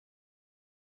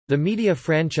The media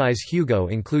franchise Hugo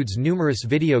includes numerous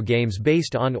video games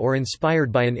based on or inspired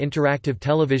by an interactive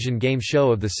television game show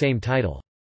of the same title.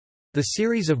 The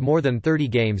series of more than 30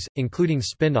 games, including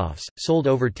spin-offs, sold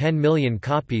over 10 million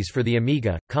copies for the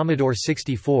Amiga, Commodore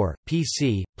 64,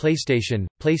 PC, PlayStation,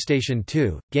 PlayStation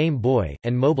 2, Game Boy,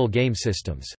 and mobile game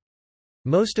systems.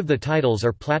 Most of the titles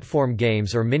are platform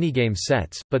games or minigame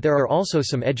sets, but there are also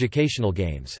some educational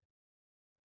games.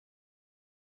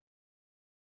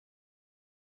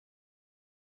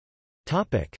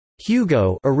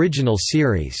 Hugo original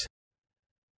series.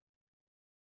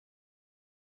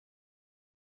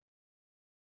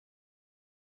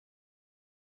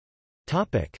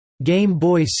 Game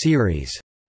Boy series.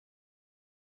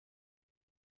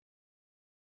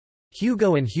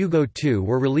 Hugo and Hugo 2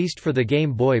 were released for the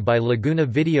Game Boy by Laguna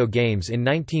Video Games in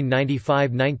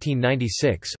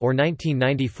 1995–1996 or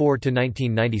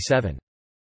 1994–1997.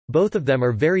 Both of them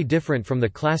are very different from the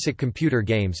classic computer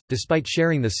games, despite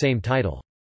sharing the same title.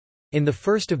 In the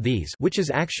first of these, which is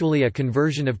actually a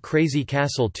conversion of Crazy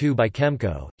Castle 2 by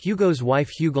Kemco, Hugo's wife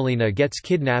Hugolina gets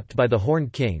kidnapped by the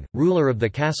Horned King, ruler of the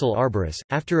castle Arborus,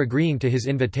 after agreeing to his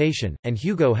invitation, and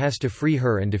Hugo has to free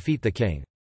her and defeat the king.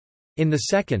 In the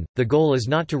second, the goal is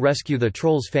not to rescue the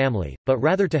troll's family, but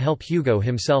rather to help Hugo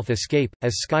himself escape,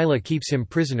 as iSkærmtrolden keeps him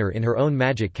prisoner in her own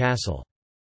magic castle.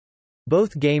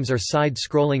 Both games are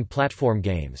side-scrolling platform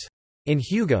games. In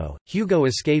Hugo, Hugo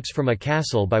escapes from a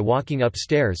castle by walking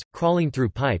upstairs, crawling through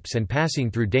pipes and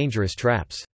passing through dangerous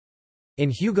traps.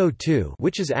 In Hugo 2,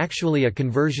 which is actually a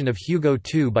conversion of Hugo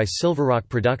 2 by Silverrock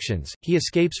Productions, he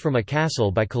escapes from a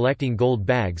castle by collecting gold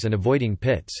bags and avoiding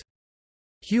pits.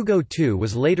 Hugo 2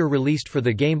 was later released for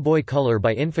the Game Boy Color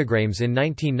by Infogrames in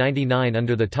 1999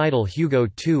 under the title Hugo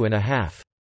 2½.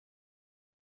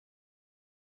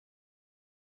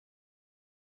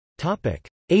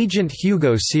 Agent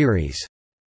Hugo series.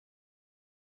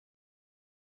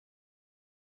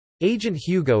 Agent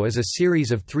Hugo is a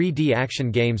series of 3D action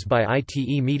games by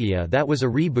ITE Media that was a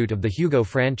reboot of the Hugo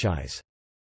franchise.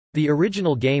 The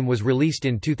original game was released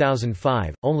in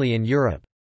 2005, only in Europe.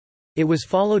 It was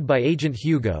followed by Agent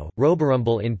Hugo,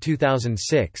 Roborumble in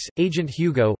 2006, Agent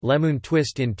Hugo, Lemon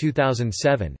Twist in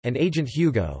 2007, and Agent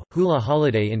Hugo, Hula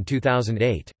Holiday in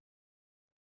 2008.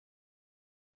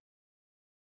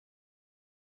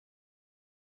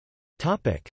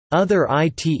 Other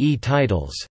ITE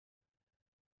titles.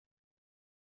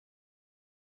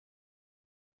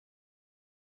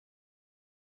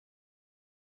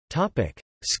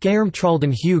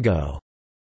 iSkærmtrolden Hugo.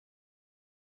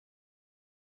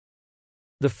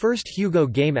 The first Hugo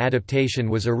game adaptation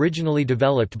was originally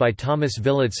developed by Thomas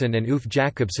Villadsen and Uffe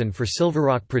Jacobsen for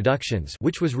Silverrock Productions,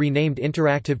 which was renamed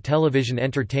Interactive Television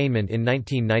Entertainment in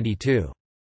 1992.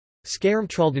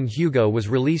 iSkærmtrolden Hugo was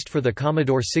released for the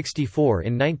Commodore 64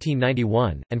 in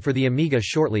 1991, and for the Amiga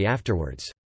shortly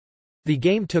afterwards. The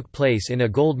game took place in a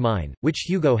gold mine, which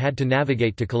Hugo had to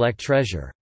navigate to collect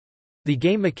treasure. The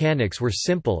game mechanics were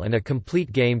simple and a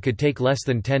complete game could take less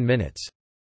than 10 minutes.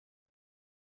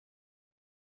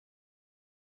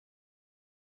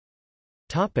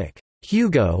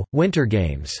 Hugo,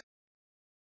 Wintergames.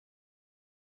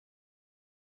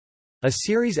 A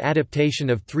series adaptation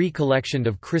of 3 collection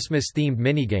of Christmas-themed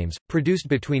minigames, produced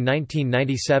between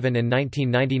 1997 and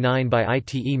 1999 by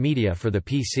ITE Media for the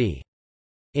PC.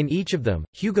 In each of them,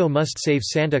 Hugo must save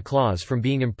Santa Claus from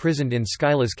being imprisoned in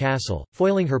iSkærmtrolden's castle,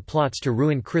 foiling her plots to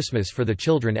ruin Christmas for the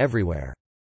children everywhere.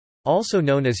 Also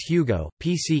known as Hugo,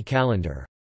 PC Calendar.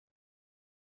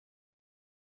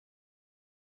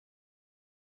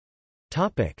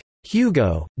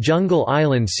 Hugo, Jungle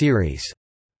Island series.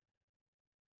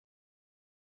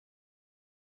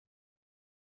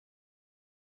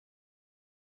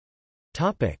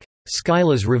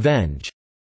 iSkærmtrolden's Revenge.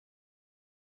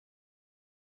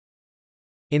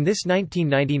 In this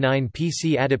 1999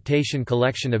 PC adaptation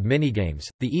collection of minigames,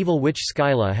 the evil witch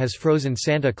iSkærmtrolden has frozen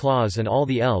Santa Claus and all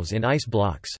the elves in ice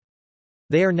blocks.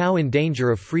 They are now in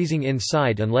danger of freezing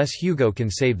inside unless Hugo can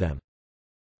save them.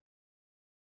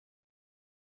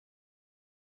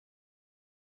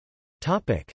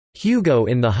 Hugo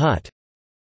in the Hut.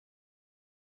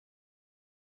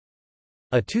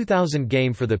 A 2000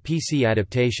 game for the PC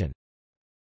adaptation.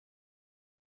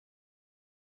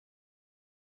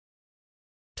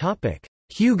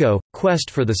 Hugo, Quest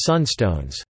for the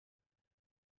Sunstones.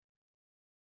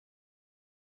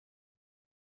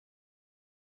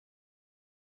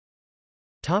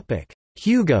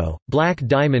 Hugo, Black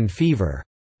Diamond Fever.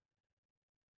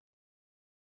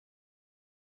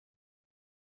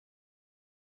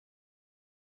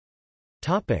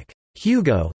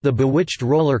 Hugo, the Bewitched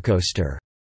Rollercoaster.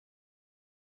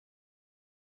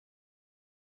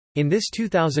 In this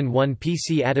 2001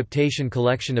 PC adaptation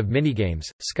collection of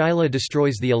minigames, iSkærmtrolden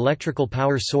destroys the electrical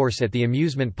power source at the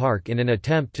amusement park in an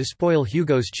attempt to spoil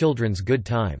Hugo's children's good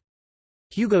time.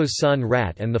 Hugo's son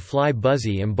Rat and the fly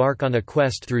Buzzy embark on a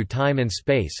quest through time and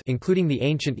space, including the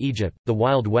ancient Egypt, the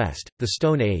Wild West, the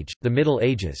Stone Age, the Middle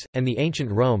Ages, and the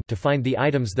ancient Rome, to find the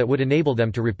items that would enable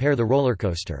them to repair the roller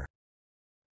coaster.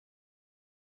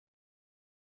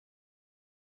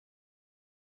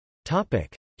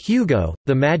 Topic: Hugo: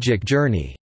 The Magic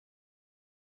Journey.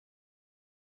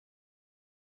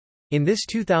 In this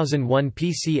 2001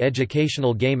 PC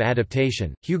educational game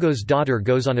adaptation, Hugo's daughter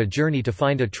goes on a journey to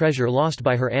find a treasure lost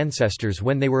by her ancestors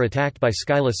when they were attacked by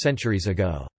iSkærmtrolden centuries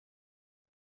ago.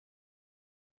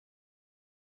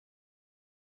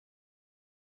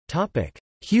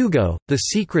 Hugo: The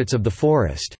Secrets of the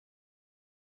Forest.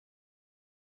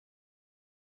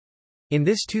 In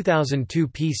this 2002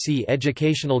 PC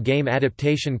educational game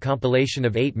adaptation compilation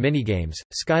of 8 minigames,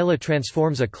 iSkærmtrolden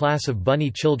transforms a class of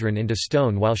bunny children into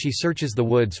stone while she searches the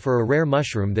woods for a rare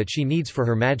mushroom that she needs for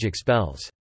her magic spells.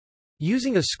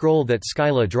 Using a scroll that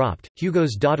iSkærmtrolden dropped,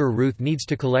 Hugo's daughter Ruth needs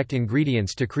to collect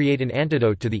ingredients to create an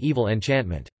antidote to the evil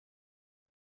enchantment.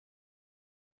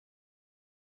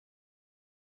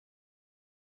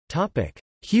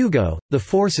 Hugo: The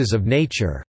Forces of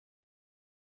Nature.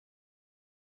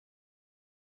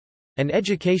 An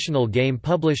educational game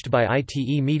published by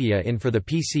ITE Media for the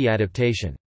PC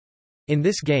adaptation. In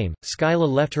this game,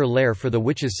 iSkærmtrolden left her lair for the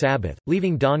witch's Sabbath,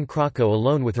 leaving Dawn Krako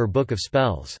alone with her book of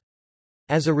spells.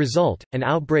 As a result, an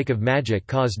outbreak of magic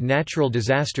caused natural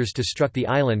disasters to struck the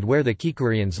island where the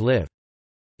Kikurians live.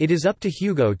 It is up to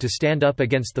Hugo to stand up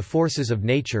against the forces of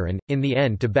nature and, in the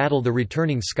end, to battle the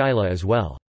returning iSkærmtrolden as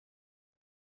well.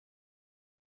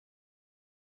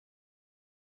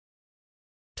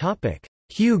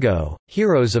 Hugo: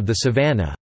 Heroes of the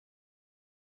Savannah.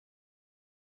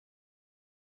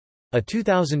 A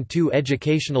 2002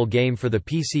 educational game for the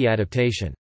PC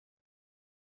adaptation.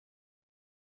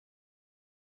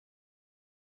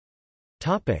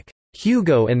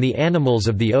 Hugo and the Animals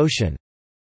of the Ocean.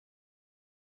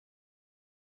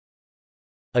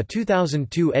 A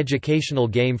 2002 educational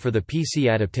game for the PC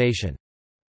adaptation.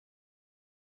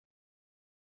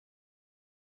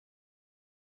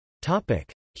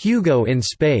 Hugo in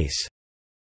Space.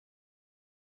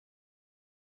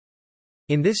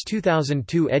 In this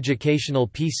 2002 educational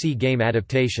PC game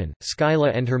adaptation,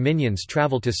 iSkærmtrolden and her minions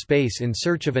travel to space in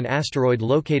search of an asteroid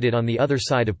located on the other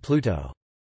side of Pluto.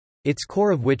 Its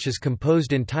core of which is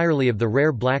composed entirely of the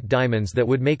rare black diamonds that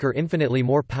would make her infinitely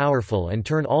more powerful and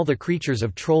turn all the creatures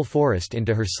of Troll Forest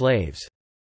into her slaves.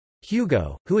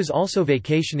 Hugo, who is also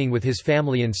vacationing with his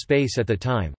family in space at the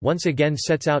time, once again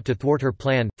sets out to thwart her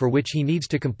plan, for which he needs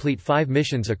to complete 5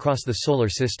 missions across the solar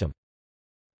system.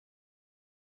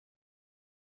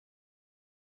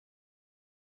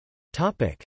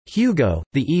 Hugo: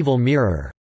 The Evil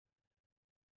Mirror.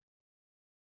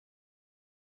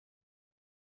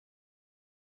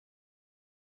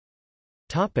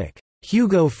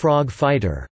 Hugo Frog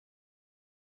Fighter.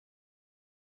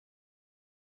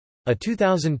 A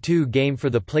 2002 game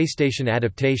for the PlayStation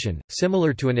adaptation,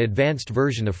 similar to an advanced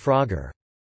version of Frogger.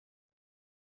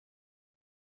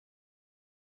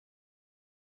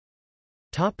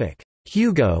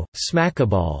 Hugo: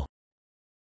 Smakkaball.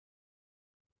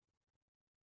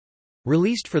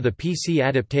 Released for the PC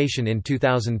adaptation in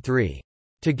 2003.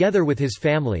 Together with his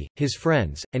family, his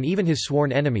friends, and even his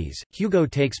sworn enemies, Hugo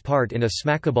takes part in a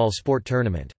Smakkaball sport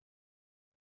tournament.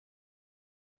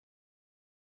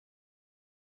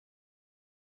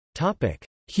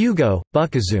 Hugo: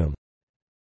 Bukkazoom.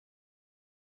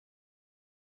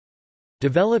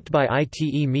 Developed by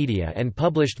ITE Media and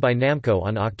published by Namco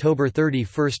on October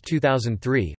 31,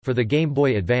 2003, for the Game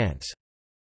Boy Advance.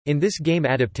 In this game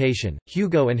adaptation,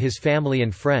 Hugo and his family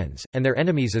and friends, and their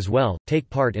enemies as well, take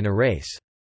part in a race.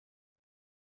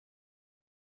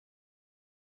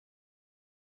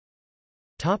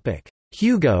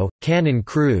 Hugo: Cannon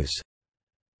Cruise.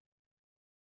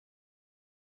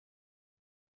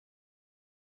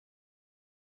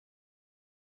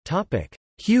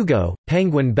 Hugo: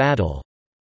 Penguin Battle.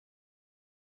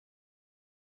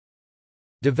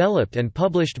 Developed and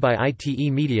published by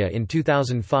ITE Media in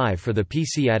 2005 for the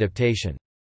PC adaptation.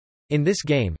 In this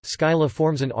game, iSkærmtrolden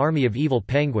forms an army of evil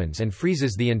penguins and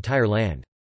freezes the entire land.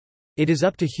 It is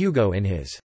up to Hugo in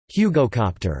his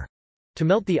Hugocopter to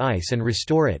melt the ice and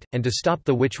restore it, and to stop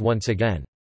the witch once again.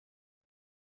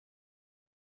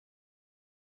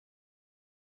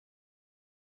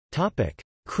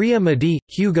 Krea Medie –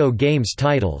 Hugo Games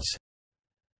titles.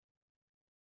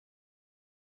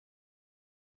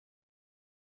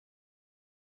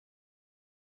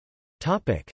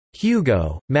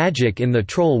 Hugo, Magic in the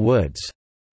Troll Woods.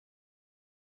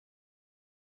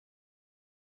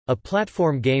 A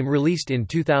platform game released in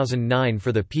 2009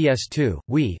 for the PS2,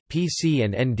 Wii, PC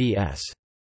and NDS.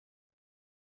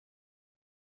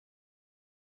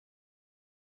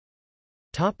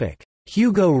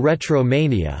 Hugo Retro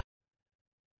Mania.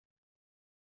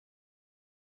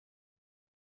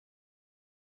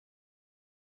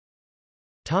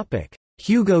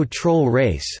 Hugo Troll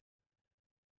Race.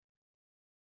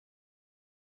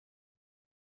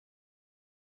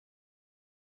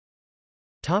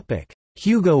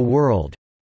 Hugo World.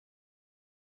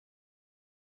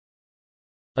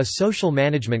 A social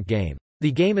management game.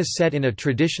 The game is set in a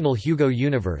traditional Hugo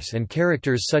universe and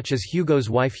characters such as Hugo's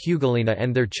wife Hugolina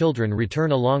and their children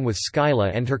return along with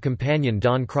iSkærmtrolden and her companion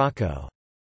Don Krako.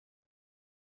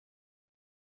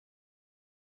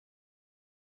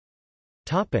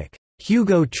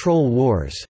 Hugo Troll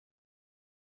Wars.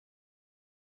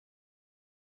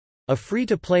 A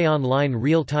free-to-play online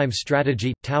real-time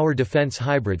strategy, tower defense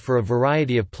hybrid for a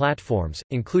variety of platforms,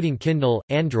 including Kindle,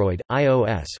 Android,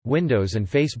 iOS, Windows and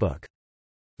Facebook.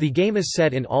 The game is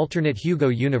set in alternate Hugo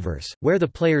universe, where the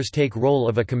players take role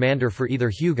of a commander for either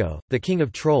Hugo, the king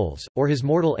of trolls, or his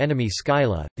mortal enemy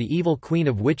iSkærmtrolden, the evil queen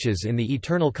of witches in the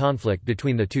eternal conflict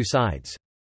between the two sides.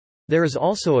 There is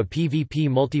also a PvP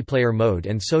multiplayer mode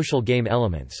and social game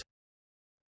elements.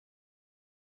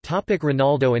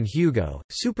 Ronaldo and Hugo,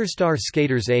 Superstar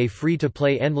Skaters, a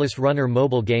free-to-play endless runner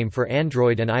mobile game for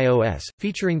Android and iOS,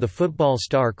 featuring the football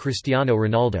star Cristiano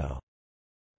Ronaldo.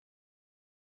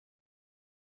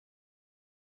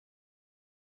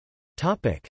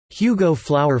 Hugo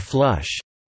Flower Flush.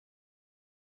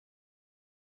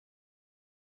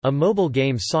 A mobile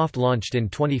game soft-launched in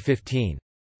 2015.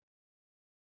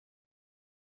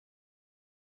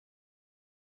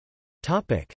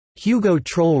 Hugo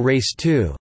Troll Race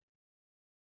 2.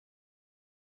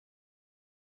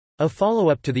 A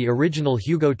follow-up to the original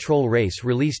Hugo Troll Race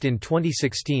released in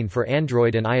 2016 for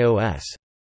Android and iOS.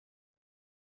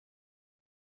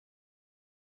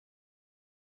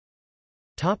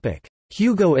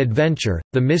 Hugo Adventure,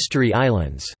 The Mystery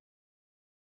Islands.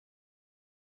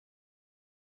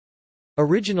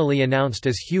 Originally announced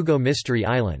as Hugo Mystery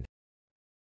Island.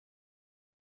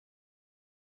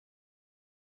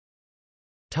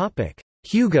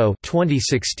 Hugo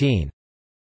 2016.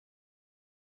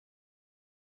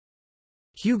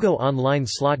 Hugo online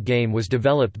slot game was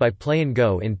developed by Play and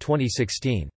Go in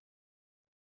 2016.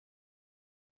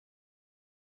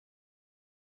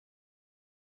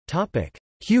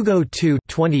 Hugo 2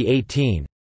 2018.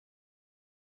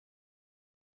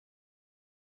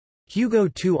 Hugo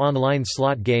 2 online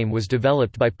slot game was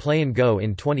developed by Play and Go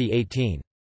in 2018.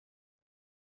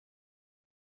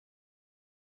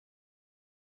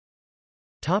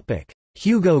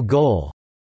 Hugo Goal.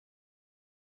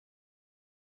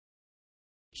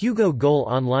 Hugo Goal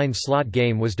online slot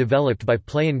game was developed by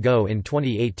Play and Go in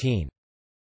 2018.